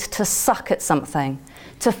right to suck at something,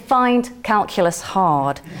 to find calculus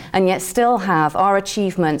hard, and yet still have our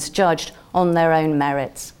achievements judged on their own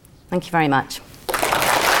merits. Thank you very much.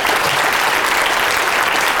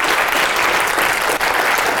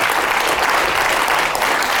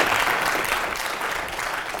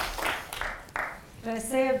 I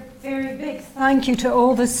say a very big thank you to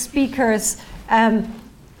all the speakers.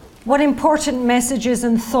 What important messages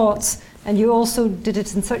and thoughts, and you also did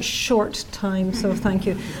it in such short time, so thank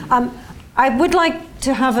you. I would like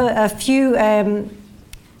to have a few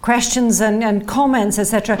questions and comments,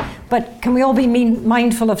 etc., but can we all be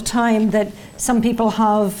mindful of time, that some people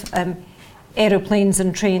have aeroplanes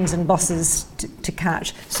and trains and buses to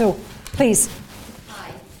catch. So, please.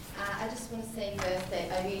 Hi. I just want to say first that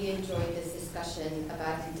I really enjoyed this discussion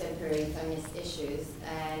about contemporary feminist issues,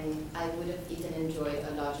 and I would have even enjoyed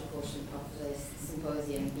a larger portion of this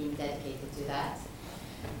symposium being dedicated to that.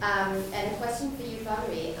 And a question for you,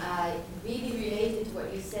 Valerie. I really related to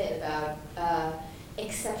what you said about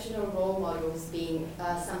exceptional role models being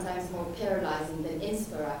sometimes more paralyzing than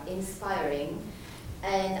inspiring.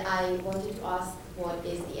 And I wanted to ask, what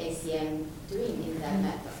is the ACM doing in that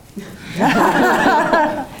matter?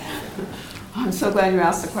 I'm so glad you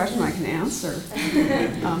asked the question I can answer.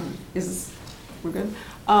 We're good?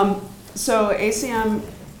 So ACMW,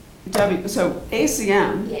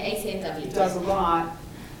 ACMW does a lot,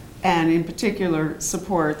 and in particular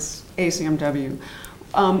supports ACMW.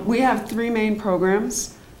 We have three main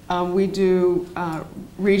programs. We do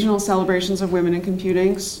regional celebrations of women in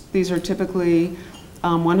computing. These are typically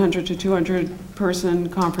 100 to 200 person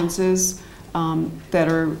conferences that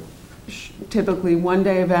are typically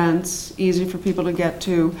one-day events, easy for people to get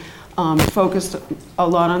to, focused a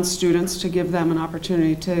lot on students to give them an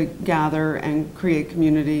opportunity to gather and create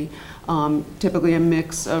community, typically a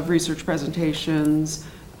mix of research presentations,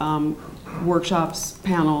 workshops,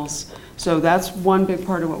 panels. So that's one big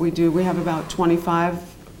part of what we do. We have about 25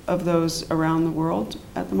 of those around the world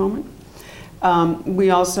at the moment. We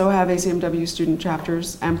also have ACMW student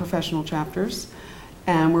chapters and professional chapters,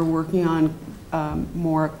 and we're working on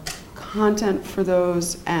more content for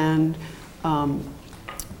those and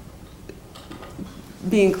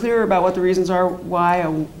being clear about what the reasons are why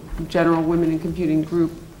a general women in computing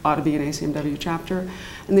group ought to be an ACMW chapter.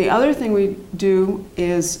 And the other thing we do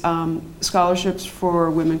is scholarships for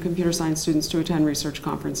women computer science students to attend research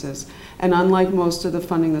conferences. And unlike most of the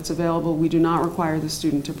funding that's available, we do not require the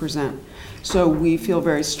student to present. So we feel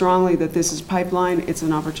very strongly that this is pipeline. It's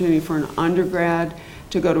an opportunity for an undergrad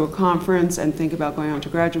to go to a conference and think about going on to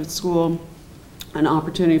graduate school, an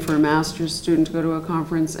opportunity for a master's student to go to a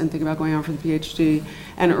conference and think about going on for the PhD,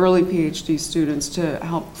 and early PhD students to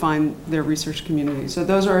help find their research community. So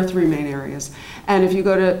those are our three main areas. And if you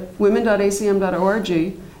go to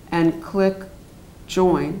women.acm.org and click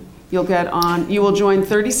join, you will join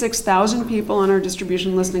 36,000 people on our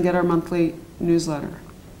distribution list and get our monthly newsletter.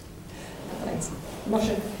 Thanks.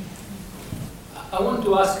 Moshe. I want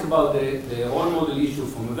to ask about the role model issue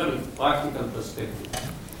from a very practical perspective.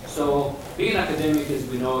 So being an academic, as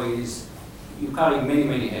we know, is you carry many,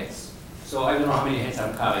 many hats. So I don't know how many hats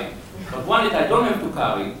I'm carrying. But one that I don't have to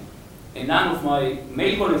carry, and none of my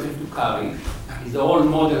male colleagues have to carry, is the role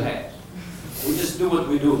model hat. We just do what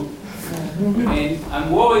we do. And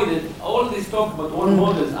I'm worried that all this talk about role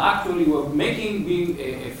models actually were making being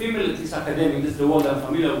a female at least academic, that's the word I'm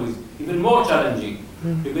familiar with, even more challenging.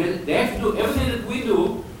 Because they have to do everything that we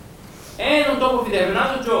do, and on top of it they have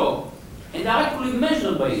another job. And they're actually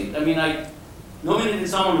measured by it. I mean, I nominated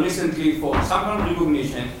someone recently for some kind of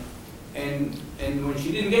recognition, and when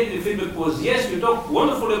she didn't get it, the feedback was, yes, you talk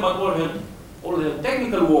wonderfully about all her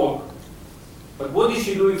technical work, but what is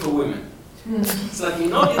she doing for women? It's like you're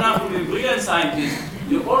not enough to be a brilliant scientist,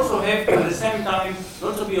 you also have to, at the same time,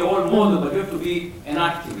 not to be a role model, but you have to be an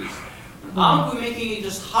activist. Aren't we making it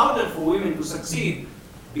just harder for women to succeed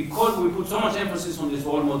because we put so much emphasis on this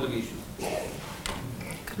role model issue?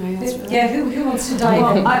 Yeah, who wants to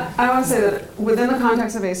dive in? I want to say that within the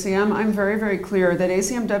context of ACM, I'm very, very clear that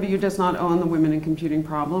ACMW does not own the women in computing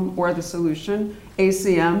problem or the solution.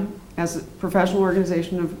 ACM, as a professional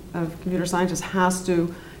organization of computer scientists, has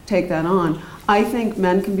to take that on. I think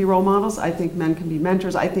men can be role models. I think men can be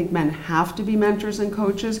mentors. I think men have to be mentors and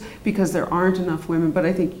coaches because there aren't enough women. But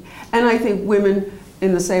I think women,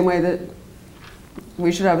 in the same way that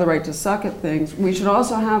we should have the right to suck at things, we should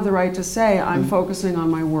also have the right to say, I'm focusing on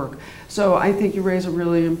my work. So I think you raise a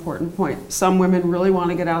really important point. Some women really want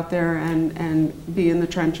to get out there and be in the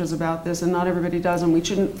trenches about this, and not everybody does, and we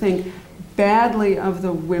shouldn't think badly of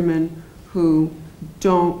the women who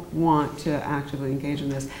don't want to actively engage in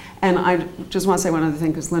this. And I just want to say one other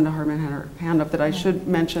thing, because Linda Hartman had her hand up, that I should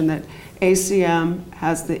mention that ACM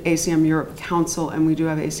has the ACM Europe Council, and we do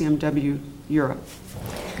have ACMW Europe.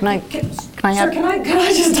 Can I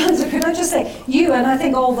just say, you and I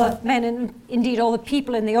think all the men and indeed all the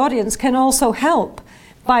people in the audience can also help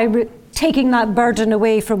by taking that burden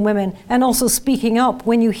away from women and also speaking up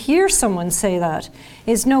when you hear someone say that.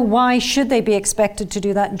 Is no, why should they be expected to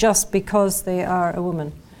do that just because they are a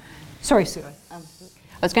woman? Sorry, Sue. I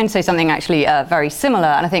was going to say something actually very similar,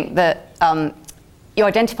 and I think that you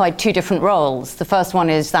identified two different roles. The first one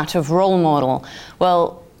is that of role model.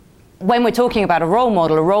 Well, when we're talking about a role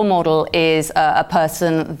model is a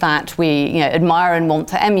person that we admire and want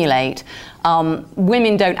to emulate.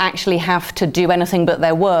 Women don't actually have to do anything but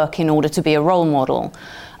their work in order to be a role model.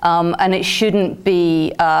 And it shouldn't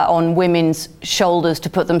be on women's shoulders to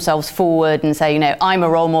put themselves forward and say, I'm a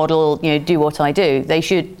role model, do what I do.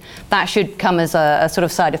 That should come as a sort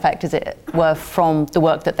of side effect, as it were, from the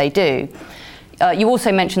work that they do. You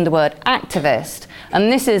also mentioned the word activist. And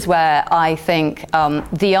this is where I think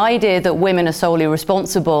the idea that women are solely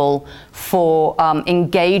responsible for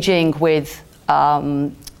engaging with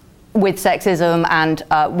sexism and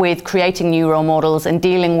with creating new role models and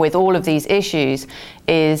dealing with all of these issues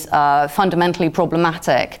is fundamentally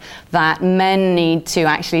problematic. That men need to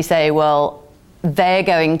actually say, well, they're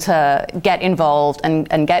going to get involved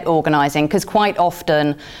and get organizing, because quite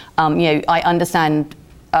often, I understand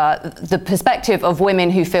the perspective of women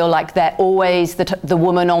who feel like they're always the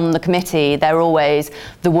woman on the committee, they're always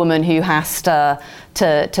the woman who has to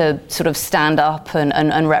sort of stand up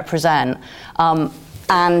and represent.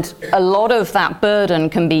 And a lot of that burden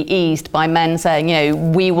can be eased by men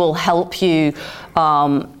saying, we will help you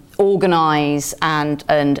organise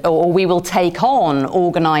or we will take on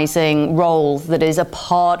organising role that is a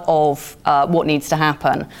part of what needs to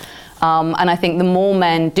happen. And I think the more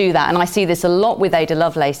men do that, and I see this a lot with Ada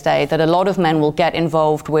Lovelace Day, that a lot of men will get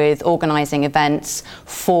involved with organising events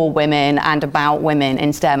for women and about women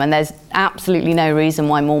in STEM, and there's absolutely no reason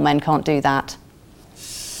why more men can't do that.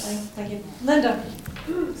 Thank you. Linda.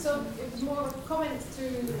 So it was more of a comment to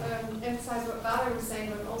emphasise what Valerie was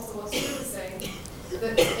saying, but also what Sue was saying,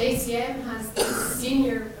 that ACM has these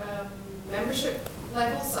senior membership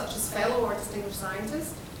levels, such as fellow or distinguished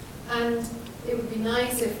scientist, and it would be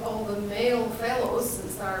nice if all the male fellows,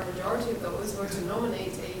 since there are a majority of those, were to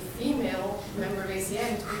nominate a female member of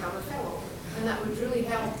ACM to become a fellow. And that would really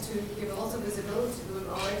help to give a lot of visibility to them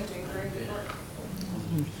already doing very good work.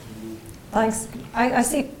 Thanks. I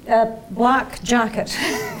see a black jacket.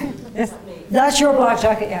 Yes. That's your black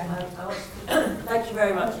jacket, yeah. Thank you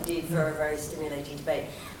very much indeed for a very stimulating debate.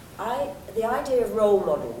 The idea of role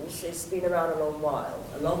models has been around a long while.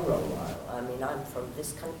 I mean, I'm from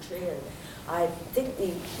this country, and I think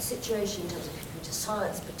the situation in terms of computer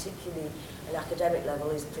science, particularly at academic level,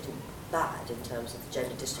 is pretty bad in terms of the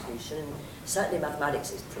gender distribution. And certainly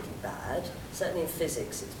mathematics is pretty bad. Certainly in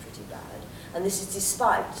physics it's pretty bad. And this is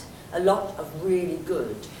despite a lot of really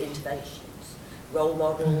good interventions, role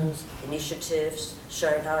models, initiatives,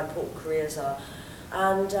 showing how important careers are.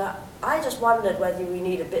 And I just wondered whether we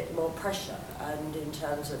need a bit more pressure, and in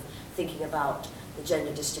terms of thinking about the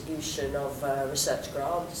gender distribution of research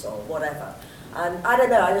grants or whatever. And I don't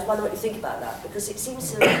know, I just wonder what you think about that, because it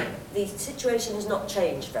seems to the situation has not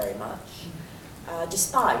changed very much,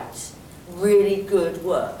 despite really good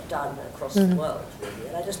work done across the world, really.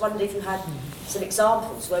 And I just wondered if you had some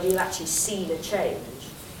examples where you've actually seen a change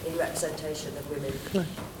in representation of women.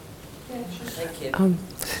 Thank you.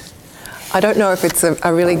 I don't know if it's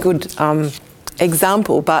a really good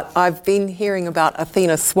example, but I've been hearing about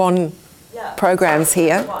Athena Swan programs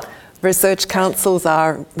here. Research councils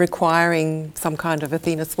are requiring some kind of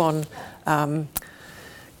Athena Swan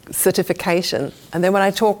certification. And then when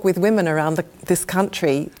I talk with women around this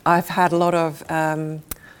country, I've had a lot of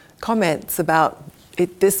comments about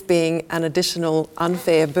this being an additional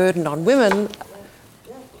unfair burden on women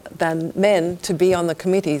than men to be on the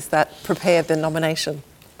committees that prepare the nomination.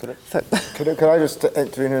 Could I just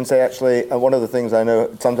intervene and say, actually, one of the things I know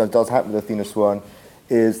sometimes does happen with Athena Swan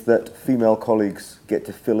is that female colleagues get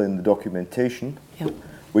to fill in the documentation,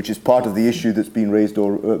 which is part of the issue that's been raised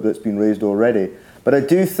already. But I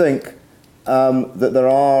do think that there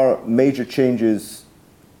are major changes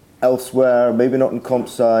elsewhere, maybe not in comp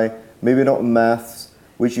sci, maybe not in maths,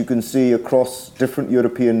 which you can see across different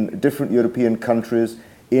European countries,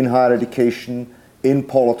 in higher education, in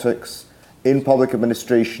politics, in public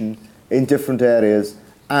administration, in different areas,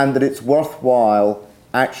 and that it's worthwhile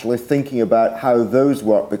actually thinking about how those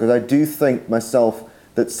work, because I do think myself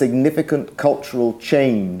that significant cultural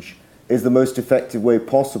change is the most effective way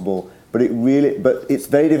possible, but it's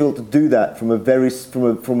very difficult to do that from a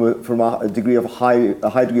degree of a high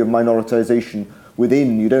degree of minoritization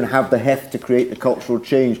within. You don't have the heft to create the cultural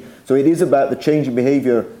change. So it is about the changing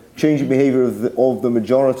behavior of the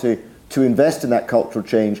majority to invest in that cultural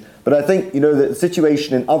change. But I think, that the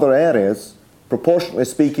situation in other areas, proportionately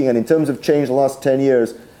speaking, and in terms of change the last 10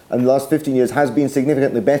 years and the last 15 years, has been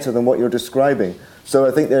significantly better than what you're describing. So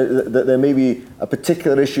I think that there may be a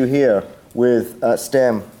particular issue here with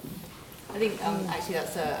STEM. I think actually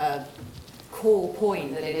that's a core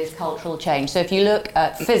point, that it is cultural change. So if you look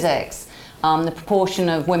at physics, the proportion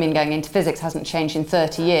of women going into physics hasn't changed in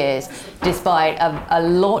 30 years, despite a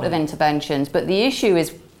lot of interventions. But the issue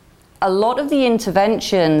is a lot of the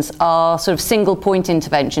interventions are sort of single point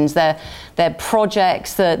interventions. They're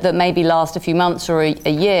projects that maybe last a few months or a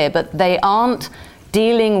year, but they aren't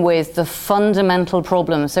dealing with the fundamental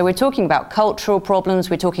problems. So we're talking about cultural problems,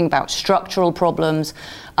 we're talking about structural problems,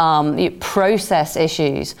 process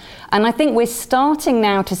issues. And I think we're starting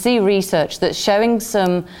now to see research that's showing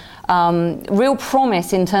some real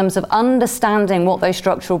promise in terms of understanding what those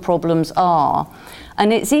structural problems are.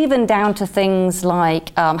 And it's even down to things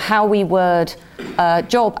like how we word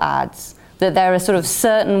job ads, that there are sort of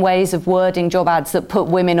certain ways of wording job ads that put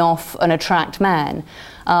women off and attract men.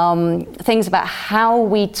 things about how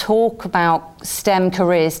we talk about STEM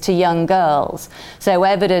careers to young girls. So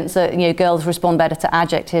evidence that girls respond better to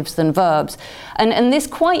adjectives than verbs. And this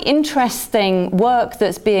quite interesting work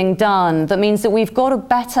that's being done that means that we've got a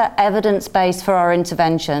better evidence base for our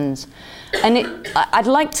interventions. And I'd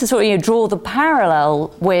like to sort of draw the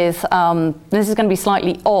parallel with, this is going to be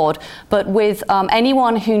slightly odd, but with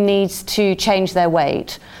anyone who needs to change their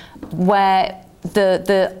weight, where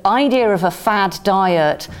the idea of a fad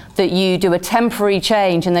diet that you do a temporary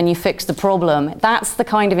change and then you fix the problem, that's the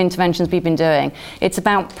kind of interventions we've been doing. It's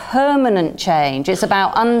about permanent change. It's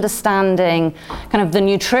about understanding kind of the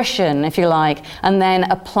nutrition, if you like, and then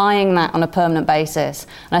applying that on a permanent basis.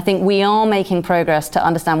 And I think we are making progress to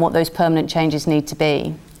understand what those permanent changes need to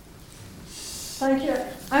be. Thank you.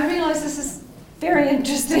 I realise this is very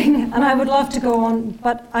interesting and I would love to go on,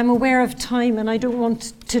 but I'm aware of time and I don't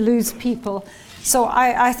want to lose people. So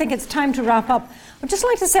I think it's time to wrap up. I'd just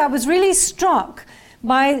like to say I was really struck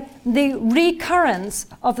by the recurrence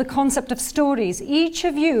of the concept of stories. Each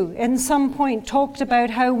of you, in some point, talked about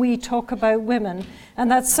how we talk about women, and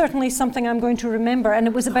that's certainly something I'm going to remember, and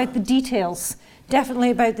it was about the details, definitely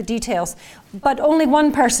about the details. But only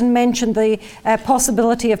one person mentioned the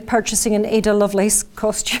possibility of purchasing an Ada Lovelace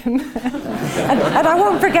costume, and I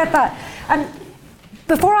won't forget that. And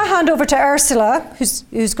before I hand over to Ursula,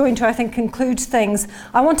 who's going to, I think, conclude things,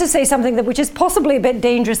 I want to say something which is possibly a bit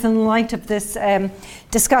dangerous in light of this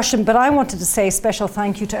discussion, but I wanted to say a special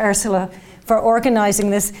thank you to Ursula for organising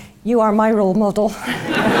this. You are my role model.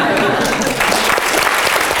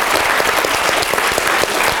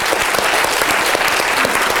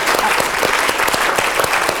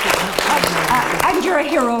 And you're a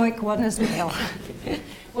heroic one as well.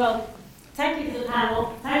 Well, thank you to the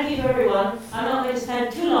panel, thank you to everyone. I'm not going to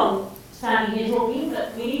spend too long standing here talking,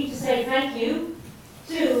 but we need to say thank you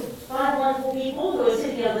to 5 wonderful people who are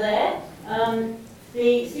sitting over there.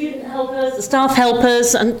 The student helpers, the staff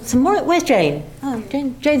helpers, and some more. Where's Jane? Oh,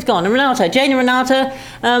 Jane's gone. And Renata. Jane and Renata.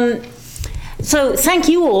 So thank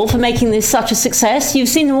you all for making this such a success. You've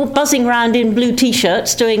seen them all buzzing around in blue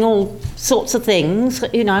T-shirts, doing all sorts of things.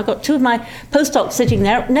 I've got 2 of my postdocs sitting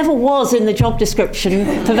there. It never was in the job description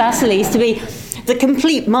for Vasilis to be the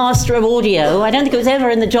complete master of audio. I don't think it was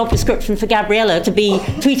ever in the job description for Gabriella to be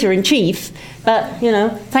tweeter-in-chief. But,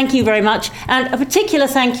 thank you very much. And a particular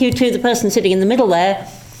thank you to the person sitting in the middle there,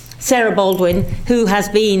 Sarah Baldwin, who has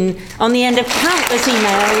been on the end of countless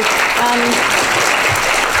emails.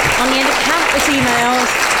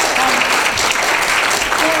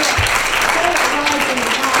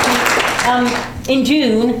 In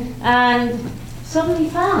June, and suddenly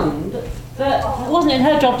found that it wasn't in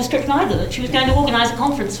her job description either, that she was going to organise a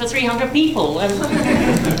conference for 300 people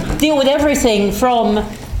and deal with everything from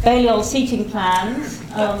Balliol seating plans.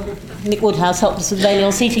 Nick Woodhouse helped us with the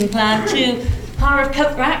Balliol seating plan, to hire of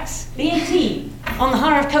coat racks, VAT on the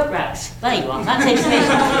hire of coat racks. There you are, that's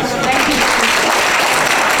education. Thank you.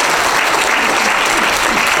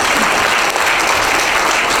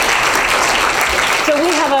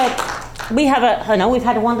 We've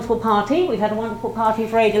had a wonderful party. We've had a wonderful party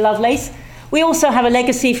for Ada Lovelace. We also have a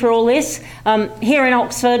legacy for all this. Here in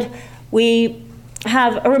Oxford, we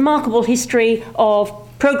have a remarkable history of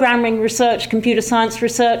programming research, computer science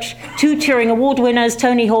research. 2 Turing Award winners,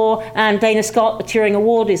 Tony Hoare and Dana Scott. The Turing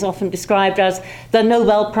Award is often described as the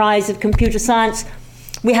Nobel Prize of computer science.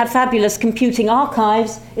 We have fabulous computing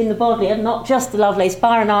archives in the Bodleian, not just the Lovelace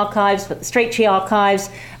Byron archives, but the Strachey archives,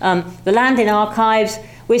 the Landon archives.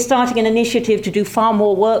 We're starting an initiative to do far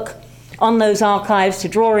more work on those archives, to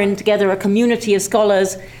draw in together a community of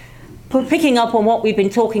scholars, picking up on what we've been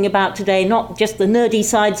talking about today, not just the nerdy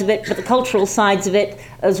sides of it, but the cultural sides of it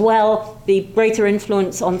as well, the greater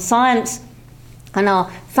influence on science. And our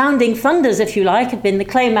founding funders, if you like, have been the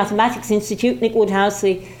Clay Mathematics Institute. Nick Woodhouse,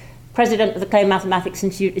 the president of the Clay Mathematics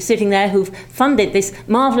Institute, is sitting there, who've funded this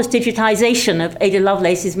marvellous digitisation of Ada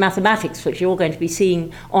Lovelace's mathematics, which you're all going to be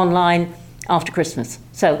seeing online after Christmas.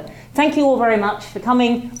 So thank you all very much for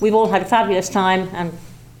coming. We've all had a fabulous time, and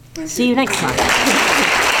see you next time.